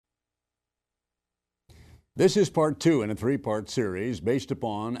This is part two in a three-part series based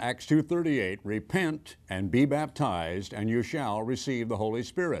upon Acts 2:38, repent and be baptized, and you shall receive the Holy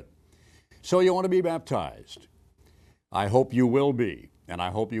Spirit. So you want to be baptized. I hope you will be, and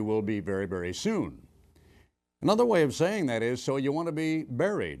I hope you will be very, very soon. Another way of saying that is, so you want to be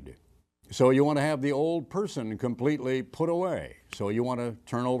buried. So you want to have the old person completely put away. So you want to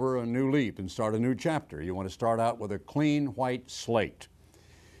turn over a new leaf and start a new chapter. You want to start out with a clean white slate.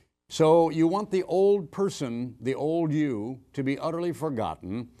 So you want the old person, the old you, to be utterly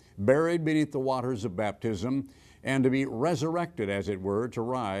forgotten, buried beneath the waters of baptism, and to be resurrected, as it were, to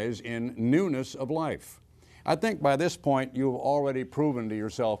rise in newness of life. I think by this point you've already proven to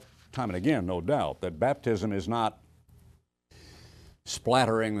yourself, time and again, no doubt, that baptism is not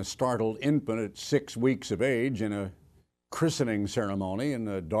splattering the startled infant at 6 weeks of age in a christening ceremony in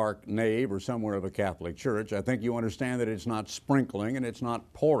the dark nave or somewhere of a Catholic church. I think you understand that it's not sprinkling and it's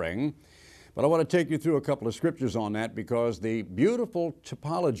not pouring. But I want to take you through a couple of scriptures on that, because the beautiful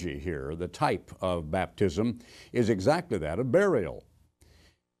typology here, the type of baptism, is exactly that, of burial.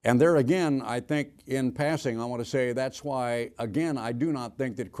 And there again, I think in passing, I want to say that's why, again, I do not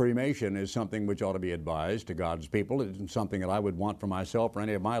think that cremation is something which ought to be advised to God's people. It isn't something that I would want for myself or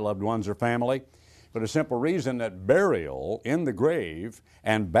any of my loved ones or family. For a simple reason that burial in the grave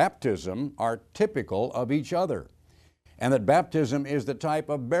and baptism are typical of each other, and that baptism is the type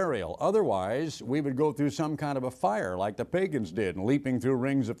of burial. Otherwise, we would go through some kind of a fire like the pagans did, leaping through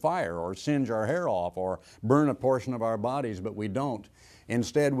rings of fire, or singe our hair off, or burn a portion of our bodies, but we don't.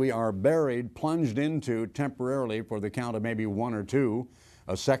 Instead, we are buried, plunged into temporarily for the count of maybe one or two,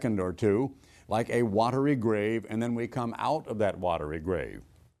 a second or two, like a watery grave, and then we come out of that watery grave.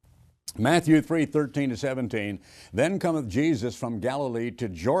 Matthew 3:13-17, then cometh Jesus from Galilee to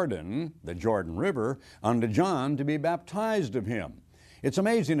Jordan, the Jordan River, unto John to be baptized of him. It's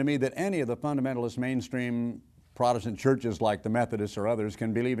amazing to me that any of the fundamentalist mainstream Protestant churches like the Methodists or others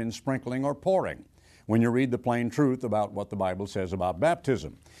can believe in sprinkling or pouring when you read the plain truth about what the Bible says about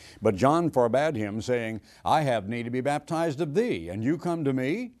baptism. But John forbade him, saying, I have need to be baptized of thee, and you come to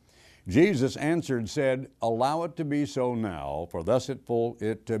me? Jesus answered, said, allow it to be so now, for thus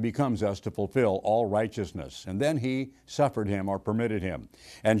it becomes us to fulfill all righteousness. And then he suffered him, or permitted him.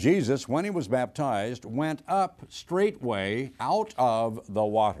 And Jesus, when he was baptized, went up straightway out of the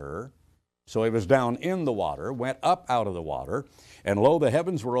water. So he was down in the water, went up out of the water, and lo, the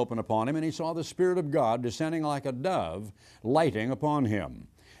heavens were open upon him, and he saw the Spirit of God descending like a dove, lighting upon him.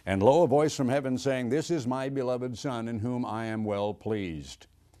 And lo, a voice from heaven saying, this is my beloved Son, in whom I am well pleased.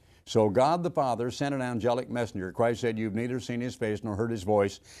 So God the Father sent an angelic messenger. Christ said, you've neither seen his face nor heard his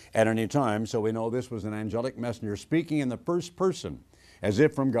voice at any time. So we know this was an angelic messenger speaking in the first person, as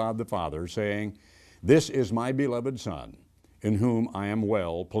if from God the Father, saying, this is my beloved Son, in whom I am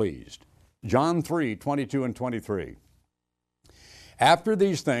well pleased. John 3:22-23. After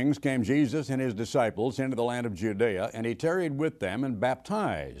these things came Jesus and his disciples into the land of Judea, and he tarried with them and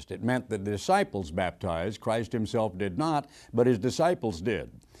baptized. It meant that the disciples baptized. Christ himself did not, but his disciples did.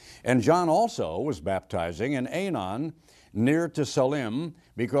 And John also was baptizing in Aenon, near to Salim,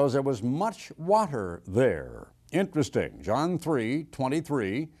 because there was much water there. Interesting. John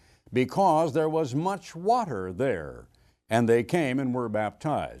 3:23, because there was much water there. And they came and were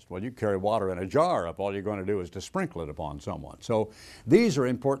baptized. Well, you carry water in a jar if all you're going to do is to sprinkle it upon someone. So these are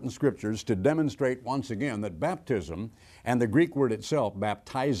important scriptures to demonstrate once again that baptism, and the Greek word itself,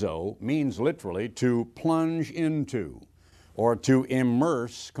 baptizo, means literally to plunge into, or to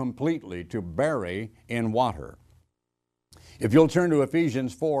immerse completely, to bury in water. If you'll turn to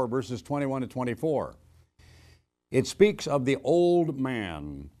Ephesians 4, verses 21-24, it speaks of the old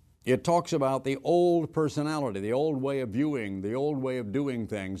man. It talks about the old personality, the old way of viewing, the old way of doing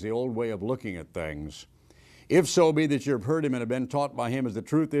things, the old way of looking at things. If so be that you have heard him and have been taught by him as the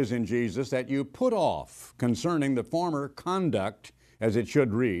truth is in Jesus, that you put off concerning the former conduct, as it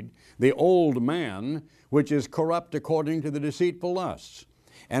should read, the old man, which is corrupt according to the deceitful lusts,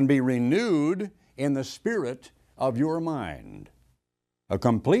 and be renewed in the spirit of your mind. A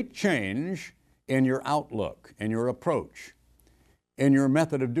complete change in your outlook, in your approach, in your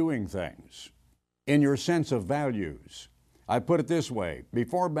method of doing things, in your sense of values. I put it this way,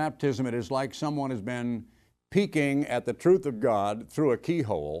 before baptism it is like someone has been peeking at the truth of God through a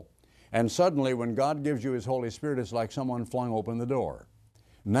keyhole, and suddenly when God gives you his Holy Spirit, it's like someone flung open the door.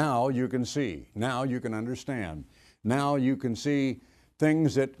 Now you can see, now you can understand, now you can see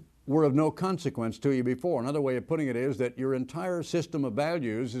things that were of no consequence to you before. Another way of putting it is that your entire system of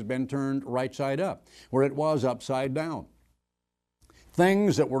values has been turned right side up, where it was upside down.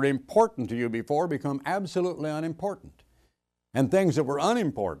 Things that were important to you before become absolutely unimportant. And things that were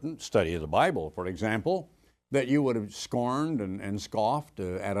unimportant, study of the Bible, for example, that you would have scorned and scoffed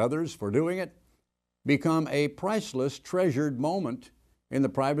at others for doing it become a priceless, treasured moment in the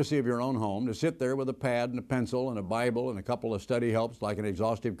privacy of your own home, to sit there with a pad and a pencil and a Bible and a couple of study helps like an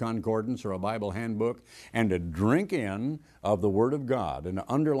exhaustive concordance or a Bible handbook, and to drink in of the Word of God and to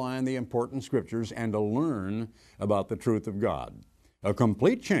underline the important scriptures and to learn about the truth of God. A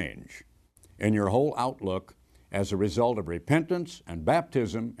complete change in your whole outlook as a result of repentance and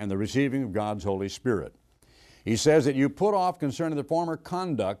baptism and the receiving of God's Holy Spirit. He says that you put off concerning the former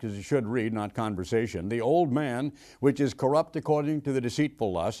conduct, as you should read, not conversation, the old man which is corrupt according to the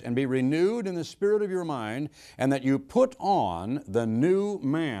deceitful lust, and be renewed in the spirit of your mind, and that you put on the new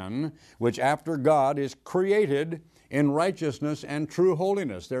man which after God is created in righteousness and true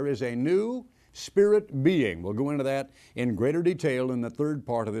holiness. There is a new spirit being. We'll go into that in greater detail in the third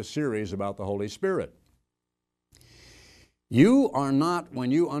part of this series about the Holy Spirit. You are not,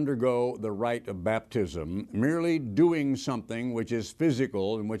 when you undergo the rite of baptism, merely doing something which is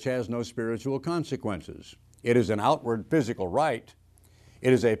physical and which has no spiritual consequences. It is an outward physical rite.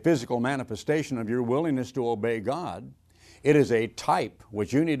 It is a physical manifestation of your willingness to obey God. It is a type,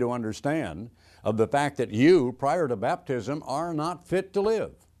 which you need to understand, of the fact that you, prior to baptism, are not fit to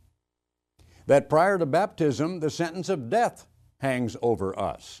live. That prior to baptism, the sentence of death hangs over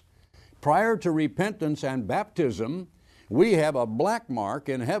us. Prior to repentance and baptism, we have a black mark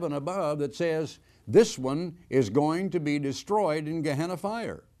in heaven above that says this one is going to be destroyed in Gehenna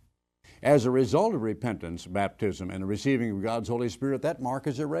fire. As a result of repentance, baptism, and the receiving of God's Holy Spirit, that mark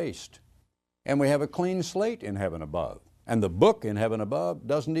is erased. And we have a clean slate in heaven above. And the book in heaven above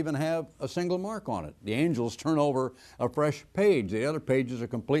doesn't even have a single mark on it. The angels turn over a fresh page. The other pages are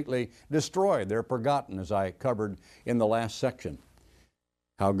completely destroyed. They're forgotten, as I covered in the last section.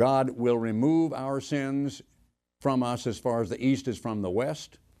 How God will remove our sins from us as far as the east is from the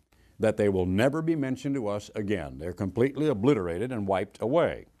west, that they will never be mentioned to us again. They're completely obliterated and wiped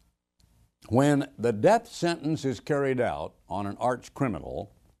away. When the death sentence is carried out on an arch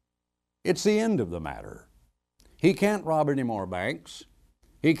criminal, it's the end of the matter. He can't rob any more banks.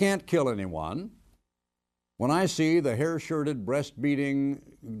 He can't kill anyone. When I see the hair-shirted, breast-beating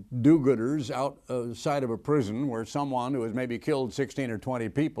do-gooders outside of a prison where someone who has maybe killed 16 or 20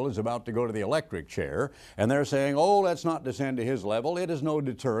 people is about to go to the electric chair, and they're saying, oh, let's not descend to his level, it is no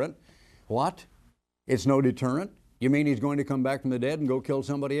deterrent. What? It's no deterrent? You mean he's going to come back from the dead and go kill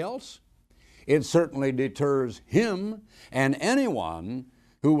somebody else? It certainly deters him and anyone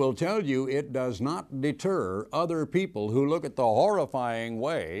who will tell you it does not deter other people who look at the horrifying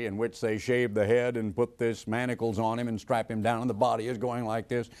way in which they shave the head and put this manacles on him and strap him down, and the body is going like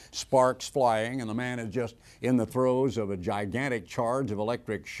this, sparks flying, and the man is just in the throes of a gigantic charge of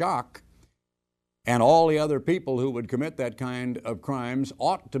electric shock. And all the other people who would commit that kind of crimes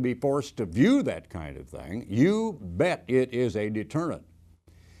ought to be forced to view that kind of thing. You bet it is a deterrent.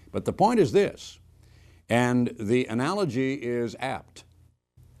 But the point is this, and the analogy is apt.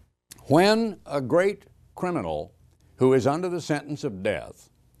 When a great criminal who is under the sentence of death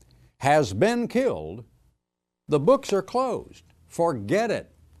has been killed, the books are closed. Forget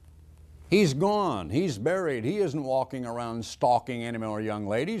it. He's gone. He's buried. He isn't walking around stalking any more young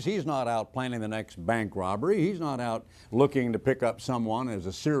ladies. He's not out planning the next bank robbery. He's not out looking to pick up someone as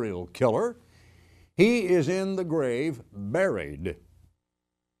a serial killer. He is in the grave, buried.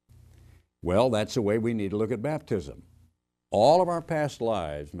 Well, that's the way we need to look at baptism. All of our past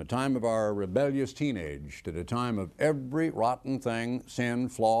lives, from the time of our rebellious teenage to the time of every rotten thing, sin,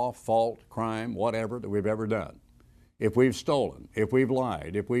 flaw, fault, crime, whatever that we've ever done. If we've stolen, if we've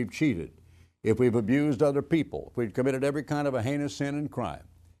lied, if we've cheated, if we've abused other people, if we've committed every kind of a heinous sin and crime,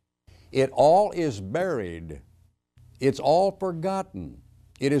 it all is buried. It's all forgotten.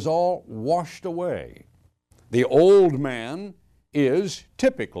 It is all washed away. The old man is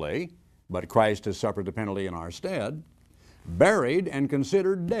typically, but Christ has suffered the penalty in our stead, buried and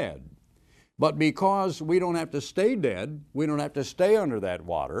considered dead. But because we don't have to stay dead, we don't have to stay under that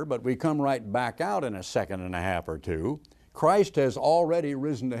water, but we come right back out in a second and a half or two, Christ has already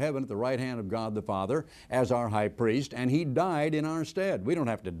risen to heaven at the right hand of God the Father as our high priest, and He died in our stead. We don't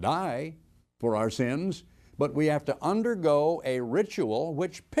have to die for our sins, but we have to undergo a ritual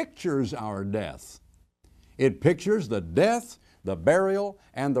which pictures our death. It pictures the death, the burial,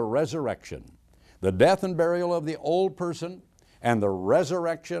 and the resurrection. The death and burial of the old person and the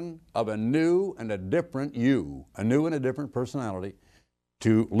resurrection of a new and a different you, a new and a different personality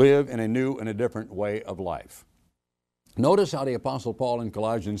to live in a new and a different way of life. Notice how the Apostle Paul in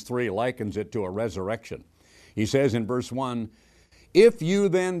Colossians 3 likens it to a resurrection. He says in verse 1, "If you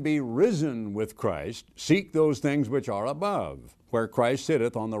then be risen with Christ, seek those things which are above, where Christ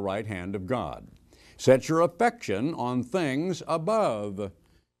sitteth on the right hand of God." Set your affection on things above.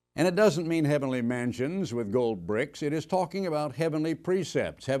 And it doesn't mean heavenly mansions with gold bricks. It is talking about heavenly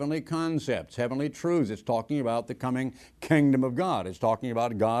precepts, heavenly concepts, heavenly truths. It's talking about the coming kingdom of God. It's talking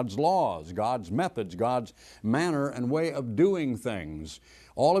about God's laws, God's methods, God's manner and way of doing things.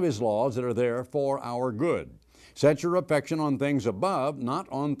 All of His laws that are there for our good. Set your affection on things above, not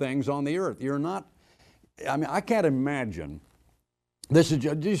on things on the earth. I can't imagine. This is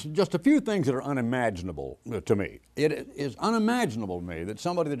just a few things that are unimaginable to me. It is unimaginable to me that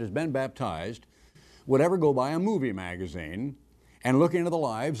somebody that has been baptized would ever go buy a movie magazine and look into the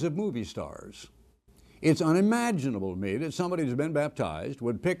lives of movie stars. It's unimaginable to me that somebody who's been baptized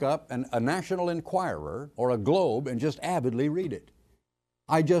would pick up a National Enquirer or a Globe and just avidly read it.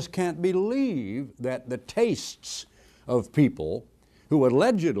 I just can't believe that the tastes of people who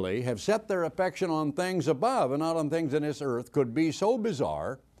allegedly have set their affection on things above and not on things in this earth could be so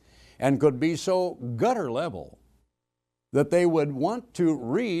bizarre and could be so gutter level that they would want to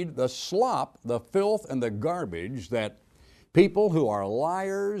read the slop, the filth, and the garbage that people who are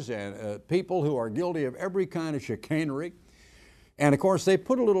liars and people who are guilty of every kind of chicanery. And of course, they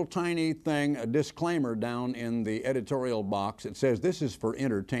put a little tiny thing, a disclaimer down in the editorial box. It says this is for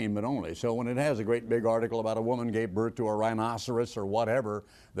entertainment only. So when it has a great big article about a woman gave birth to a rhinoceros or whatever,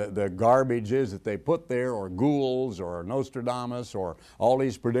 the garbage is that they put there, or ghouls or Nostradamus or all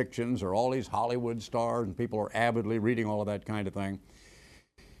these predictions or all these Hollywood stars, and people are avidly reading all of that kind of thing.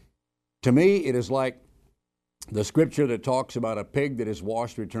 To me, it is like the scripture that talks about a pig that is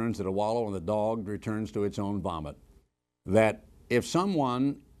washed returns to the wallow and the dog returns to its own vomit. That if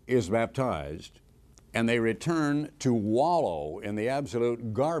someone is baptized and they return to wallow in the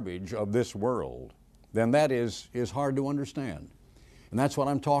absolute garbage of this world, then that is hard to understand. And that's what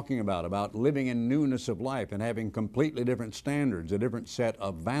I'm talking about living in newness of life and having completely different standards, a different set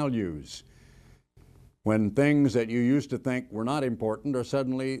of values. When things that you used to think were not important are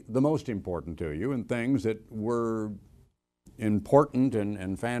suddenly the most important to you, and things that were important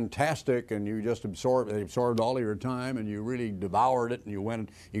and fantastic, and you just absorbed all of your time, and you really devoured it, and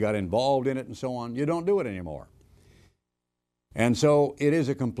you got involved in it and so on, you don't do it anymore. And so it is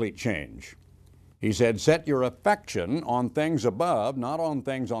a complete change. He said, set your affection on things above, not on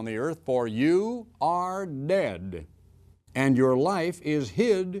things on the earth, for you are dead, and your life is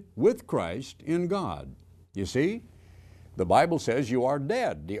hid with Christ in God. You see, the Bible says you are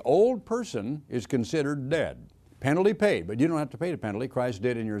dead. The old person is considered dead. Penalty paid, but you don't have to pay the penalty. Christ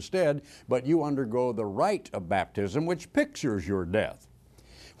did in your stead, but you undergo the rite of baptism, which pictures your death.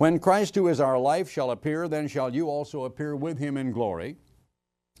 When Christ, who is our life, shall appear, then shall you also appear with Him in glory.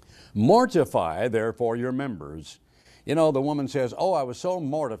 Mortify, therefore, your members. You know, the woman says, oh, I was so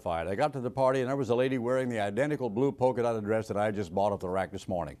mortified. I got to the party and there was a lady wearing the identical blue polka dotted dress that I just bought off the rack this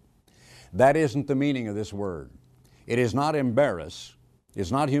morning. That isn't the meaning of this word. It is not embarrass.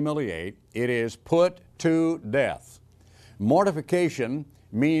 It's not humiliate. It is put to death. Mortification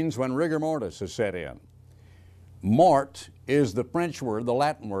means when rigor mortis is set in. Mort is the French word, the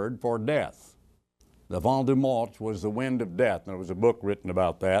Latin word for death. The vent de mort was the wind of death. And there was a book written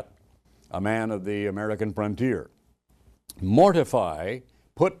about that, a man of the American frontier. Mortify,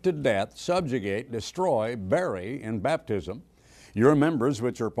 put to death, subjugate, destroy, bury in baptism your members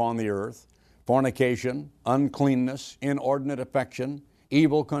which are upon the earth, fornication, uncleanness, inordinate affection,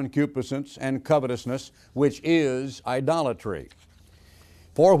 evil concupiscence, and covetousness, which is idolatry.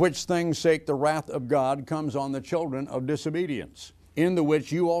 For which things' sake the wrath of God comes on the children of disobedience, in the which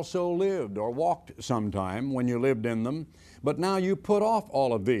you also lived or walked sometime when you lived in them, but now you put off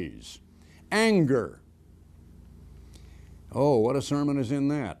all of these. Anger. Oh, what a sermon is in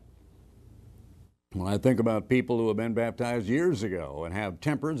that. When I think about people who have been baptized years ago and have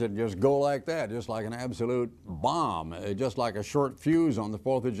tempers that just go like that, just like an absolute bomb, just like a short fuse on the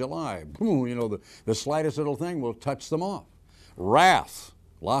 4th of July. Boom, you know, the slightest little thing will touch them off. Wrath.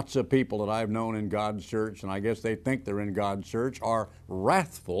 Lots of people that I've known in God's church, and I guess they think they're in God's church, are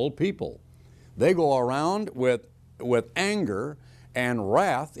wrathful people. They go around with anger and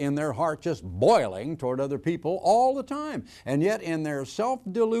wrath in their heart, just boiling toward other people all the time. And yet in their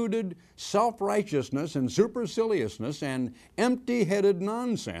self-deluded self-righteousness and superciliousness and empty-headed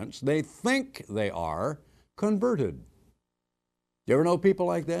nonsense, they think they are converted. You ever know people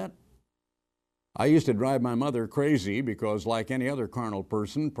like that? I used to drive my mother crazy because, like any other carnal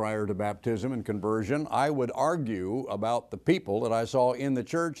person prior to baptism and conversion, I would argue about the people that I saw in the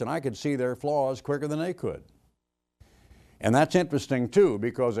church, and I could see their flaws quicker than they could. And that's interesting too,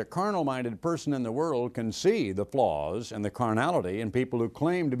 because a carnal-minded person in the world can see the flaws and the carnality in people who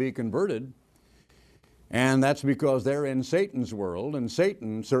claim to be converted. And that's because they're in Satan's world, and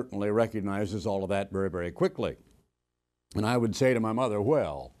Satan certainly recognizes all of that very, very quickly. And I would say to my mother,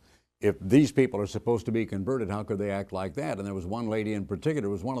 well, if these people are supposed to be converted, how could they act like that? And there was one lady in particular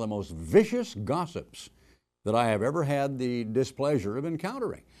who was one of the most vicious gossips that I have ever had the displeasure of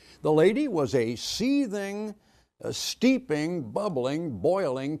encountering. The lady was a seething, steeping, bubbling,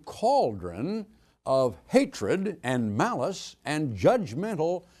 boiling cauldron of hatred and malice and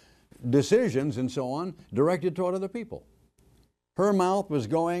judgmental decisions and so on directed toward other people. Her mouth was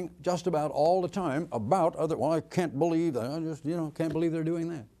going just about all the time about other, well, I can't believe that, I just, can't believe they're doing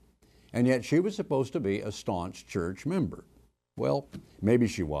that. And yet she was supposed to be a staunch church member. Well, maybe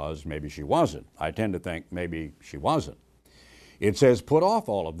she was, maybe she wasn't. I tend to think maybe she wasn't. It says, put off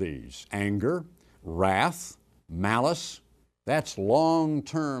all of these: anger, wrath, malice. That's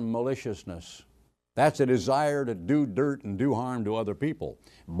long-term maliciousness. That's a desire to do dirt and do harm to other people.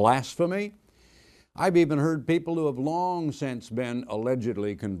 Blasphemy. I've even heard people who have long since been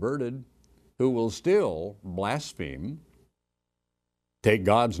allegedly converted who will still blaspheme, take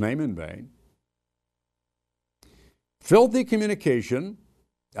God's name in vain. Filthy communication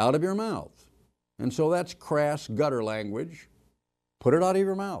out of your mouth. And so that's crass gutter language. Put it out of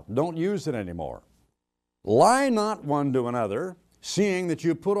your mouth. Don't use it anymore. Lie not one to another, seeing that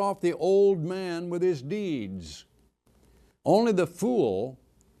you put off the old man with his deeds. Only the fool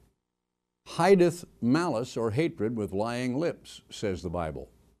hideth malice or hatred with lying lips, says the Bible.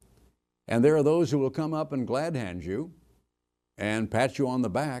 And there are those who will come up and glad hand you and pat you on the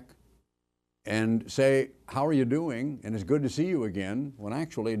back and say, how are you doing? And it's good to see you again, when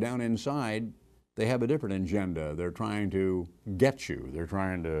actually down inside they have a different agenda. They're trying to get you. They're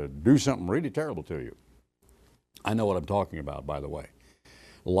trying to do something really terrible to you. I know what I'm talking about, by the way.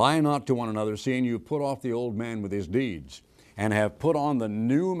 Lie not to one another, seeing you put off the old man with his deeds, and have put on the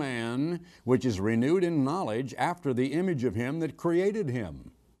new man, which is renewed in knowledge after the image of him that created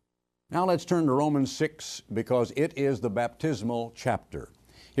him. Now let's turn to Romans 6, because it is the baptismal chapter.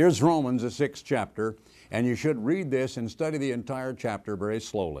 Here's Romans, the 6th chapter, and you should read this and study the entire chapter very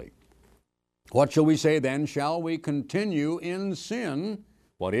slowly. What shall we say then? Shall we continue in sin?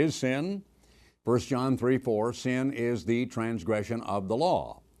 What is sin? 1 John 3:4, sin is the transgression of the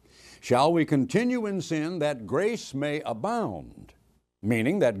law. Shall we continue in sin that grace may abound?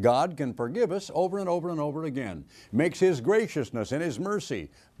 Meaning that God can forgive us over and over and over again. Makes His graciousness and His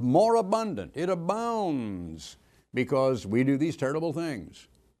mercy more abundant. It abounds because we do these terrible things.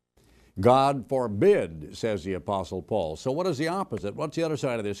 God forbid, says the Apostle Paul. So what is the opposite? What's the other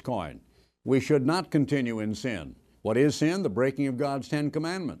side of this coin? We should not continue in sin. What is sin? The breaking of God's 10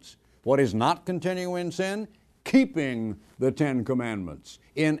 commandments. What is not continuing in sin? Keeping the 10 commandments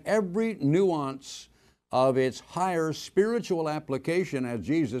in every nuance of its higher spiritual application, as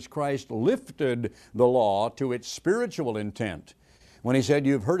Jesus Christ lifted the law to its spiritual intent. When He said,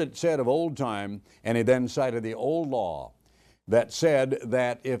 you've heard it said of old time, and He then cited the old law that said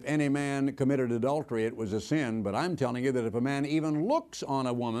that if any man committed adultery, it was a sin. But I'm telling you that if a man even looks on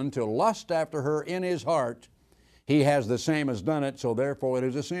a woman to lust after her in his heart, he has the same as done it, so therefore it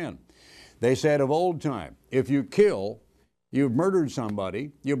is a sin. They said of old time, if you kill, you've murdered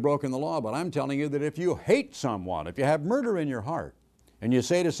somebody, you've broken the law. But I'm telling you that if you hate someone, if you have murder in your heart, and you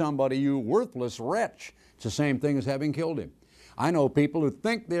say to somebody, you worthless wretch, it's the same thing as having killed him. I know people who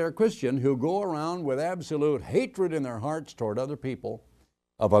think they're Christian who go around with absolute hatred in their hearts toward other people,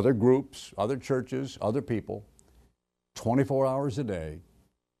 of other groups, other churches, other people, 24 hours a day,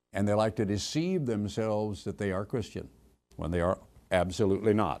 and they like to deceive themselves that they are Christian when they are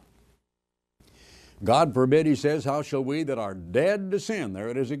absolutely not. God forbid, he says, how shall we that are dead to sin? There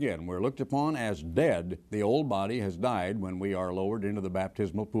it is again. We're looked upon as dead. The old body has died when we are lowered into the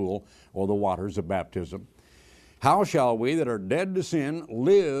baptismal pool or the waters of baptism. How shall we that are dead to sin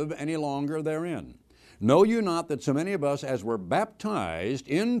live any longer therein? Know you not that so many of us as were baptized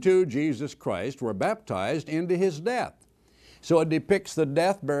into Jesus Christ were baptized into His death? So it depicts the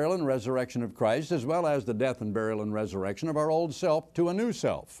death, burial, and resurrection of Christ, as well as the death and burial and resurrection of our old self to a new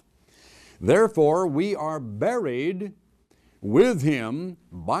self. Therefore, we are buried with Him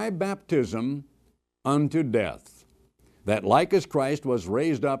by baptism unto death, that like as Christ was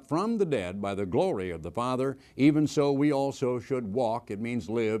raised up from the dead by the glory of the Father, even so we also should walk, it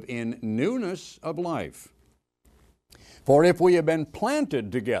means live, in newness of life. For if we have been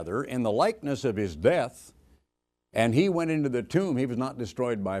planted together in the likeness of His death, and He went into the tomb, He was not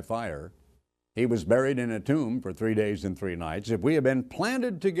destroyed by fire. He was buried in a tomb for 3 days and 3 nights. If we have been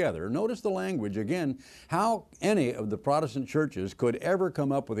planted together, notice the language again, how any of the Protestant churches could ever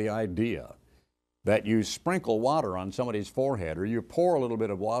come up with the idea that you sprinkle water on somebody's forehead or you pour a little bit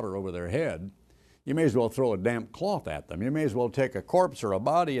of water over their head, you may as well throw a damp cloth at them. You may as well take a corpse or a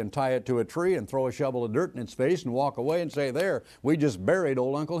body and tie it to a tree and throw a shovel of dirt in its face and walk away and say, there, we just buried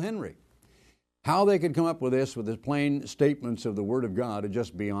old Uncle Henry. How they could come up with this, with the plain statements of the Word of God, is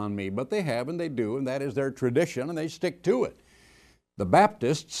just beyond me. But they have, and they do, and that is their tradition, and they stick to it. The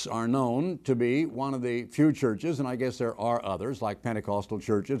Baptists are known to be one of the few churches, and I guess there are others, like Pentecostal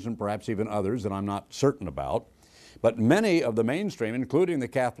churches and perhaps even others that I'm not certain about. But many of the mainstream, including the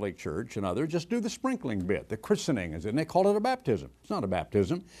Catholic Church and others, just do the sprinkling bit, the christening, and they call it a baptism. It's not a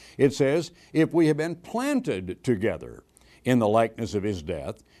baptism. It says, if we have been planted together in the likeness of His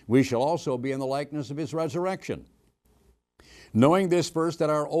death, we shall also be in the likeness of His resurrection. Knowing this first, that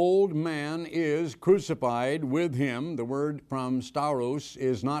our old man is crucified with Him. The word from stauros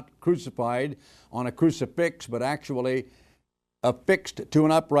is not crucified on a crucifix, but actually affixed to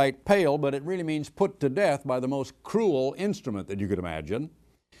an upright pale, but it really means put to death by the most cruel instrument that you could imagine,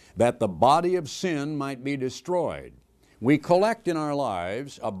 that the body of sin might be destroyed. We collect in our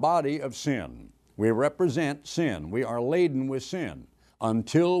lives a body of sin. We represent sin. We are laden with sin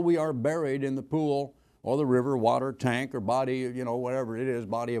until we are buried in the pool or the river, water, tank, or body, whatever it is,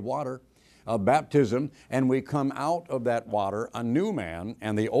 body of water, of baptism, and we come out of that water a new man,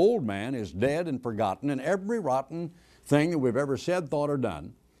 and the old man is dead and forgotten, and every rotten thing that we've ever said, thought, or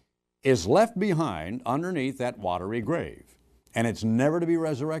done is left behind underneath that watery grave. And it's never to be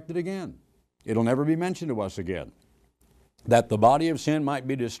resurrected again. It'll never be mentioned to us again. That the body of sin might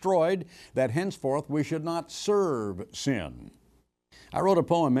be destroyed, that henceforth we should not serve sin. I wrote a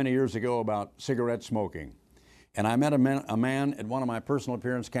poem many years ago about cigarette smoking. And I met a man at one of my personal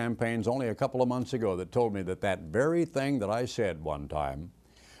appearance campaigns only a couple of months ago that told me that very thing that I said one time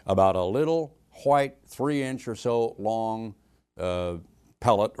about a little white 3-inch or so long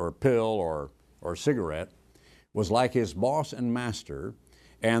pellet or pill or cigarette was like his boss and master,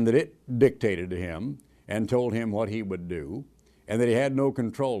 and that it dictated to him and told him what he would do, and that he had no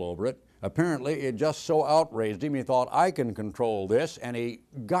control over it. Apparently, it just so outraged him, he thought, I can control this, and he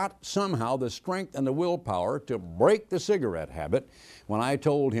got somehow the strength and the willpower to break the cigarette habit. When I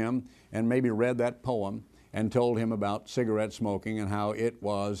told him, and maybe read that poem, and told him about cigarette smoking and how it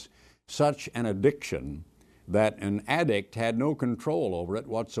was such an addiction that an addict had no control over it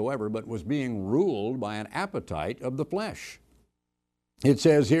whatsoever, but was being ruled by an appetite of the flesh. It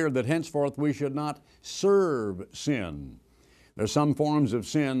says here that henceforth we should not serve sin. There's some forms of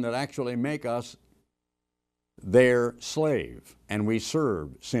sin that actually make us their slave, and we serve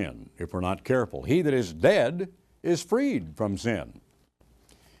sin if we're not careful. He that is dead is freed from sin.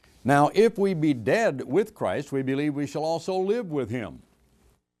 Now, if we be dead with Christ, we believe we shall also live with Him.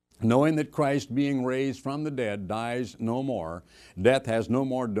 Knowing that Christ, being raised from the dead, dies no more, death has no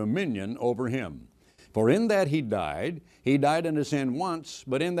more dominion over Him. For in that He died unto sin once,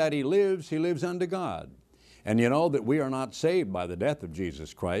 but in that He lives unto God. And you know that we are not saved by the death of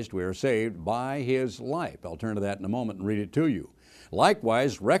Jesus Christ, we are saved by His life. I'll turn to that in a moment and read it to you.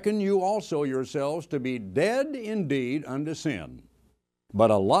 Likewise, reckon you also yourselves to be dead indeed unto sin, but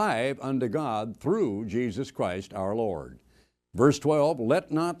alive unto God through Jesus Christ our Lord. Verse 12,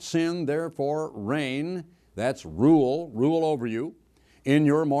 let not sin therefore reign, that's rule over you, in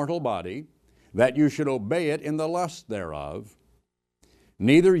your mortal body, that you should obey it in the lust thereof.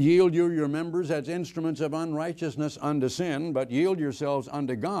 Neither yield you your members as instruments of unrighteousness unto sin, but yield yourselves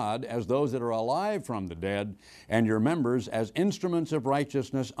unto God as those that are alive from the dead, and your members as instruments of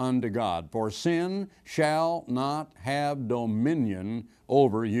righteousness unto God. For sin shall not have dominion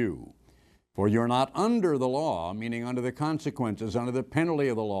over you. For you're not under the law, meaning under the consequences, under the penalty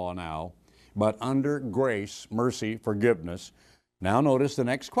of the law now, but under grace, mercy, forgiveness. Now notice the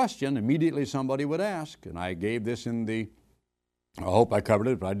next question immediately somebody would ask, and I gave this I hope I covered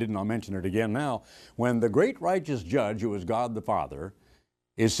it, but I didn't. I'll mention it again now. When the great righteous judge, who is God the Father,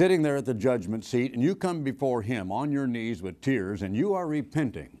 is sitting there at the judgment seat, and you come before Him on your knees with tears, and you are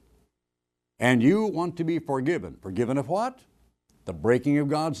repenting, and you want to be forgiven. Forgiven of what? The breaking of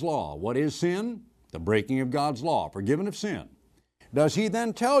God's law. What is sin? The breaking of God's law. Forgiven of sin. Does He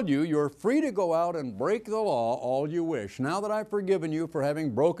then tell you you're free to go out and break the law all you wish? Now that I've forgiven you for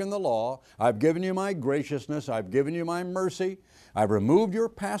having broken the law, I've given you my graciousness, I've given you my mercy, I've removed your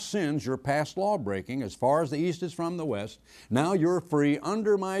past sins, your past law breaking as far as the east is from the west. Now you're free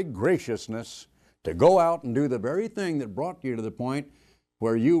under my graciousness to go out and do the very thing that brought you to the point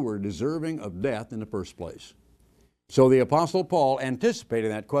where you were deserving of death in the first place. So the Apostle Paul,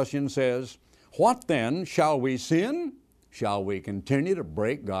 anticipating that question, says, what then? Shall we sin? Shall we continue to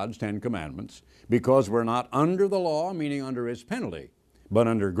break God's 10 commandments because we're not under the law, meaning under its penalty, but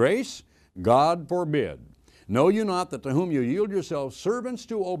under grace? God forbid. Know you not that to whom you yield yourselves servants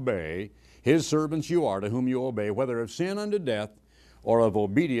to obey, His servants you are, to whom you obey, whether of sin unto death or of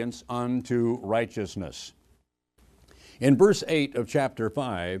obedience unto righteousness. In verse 8 of chapter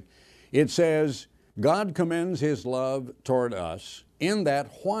 5, it says, God commends His love toward us, in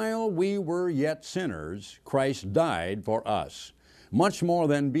that while we were yet sinners, Christ died for us. Much more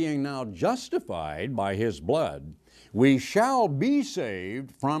than being now justified by His blood, we shall be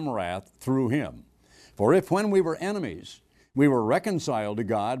saved from wrath through Him. For if when we were enemies, we were reconciled to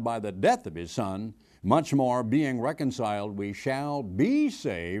God by the death of His Son, much more being reconciled, we shall be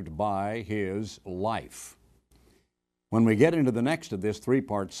saved by His life. When we get into the next of this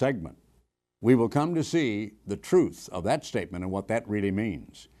three-part segment, we will come to see the truth of that statement and what that really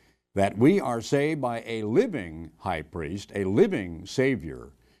means. That we are saved by a living high priest, a living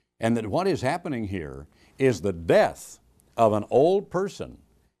Savior, and that what is happening here is the death of an old person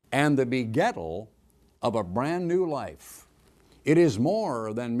and the begettal of a brand new life. It is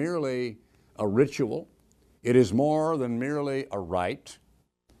more than merely a ritual. It is more than merely a rite,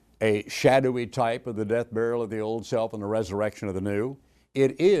 a shadowy type of the death, burial of the old self and the resurrection of the new.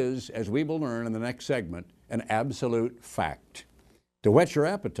 It is, as we will learn in the next segment, an absolute fact. To whet your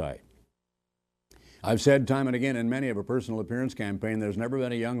appetite, I've said time and again in many of a personal appearance campaign, there's never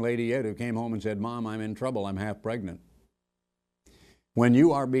been a young lady yet who came home and said, Mom, I'm in trouble, I'm half pregnant. When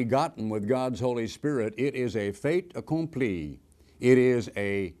you are begotten with God's Holy Spirit, it is a fait accompli. It is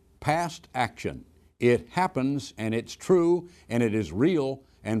a past action. It happens, and it's true, and it is real,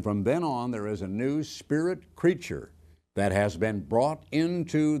 and from then on there is a new spirit creature that has been brought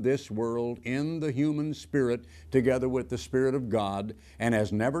into this world in the human spirit together with the Spirit of God and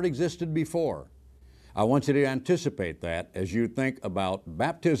has never existed before. I want you to anticipate that as you think about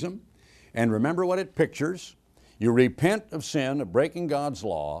baptism and remember what it pictures. You repent of sin, of breaking God's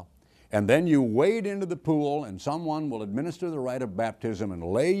law, and then you wade into the pool and someone will administer the rite of baptism and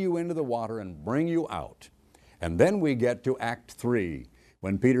lay you into the water and bring you out. And then we get to Act 3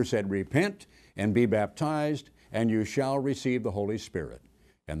 when Peter said, repent and be baptized and you shall receive the Holy Spirit.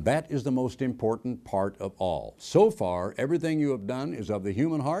 And that is the most important part of all. So far, everything you have done is of the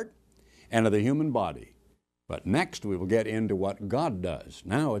human heart and of the human body. But next we will get into what God does.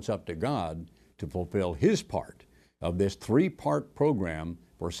 Now it's up to God to fulfill His part of this three-part program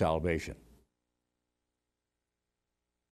for salvation.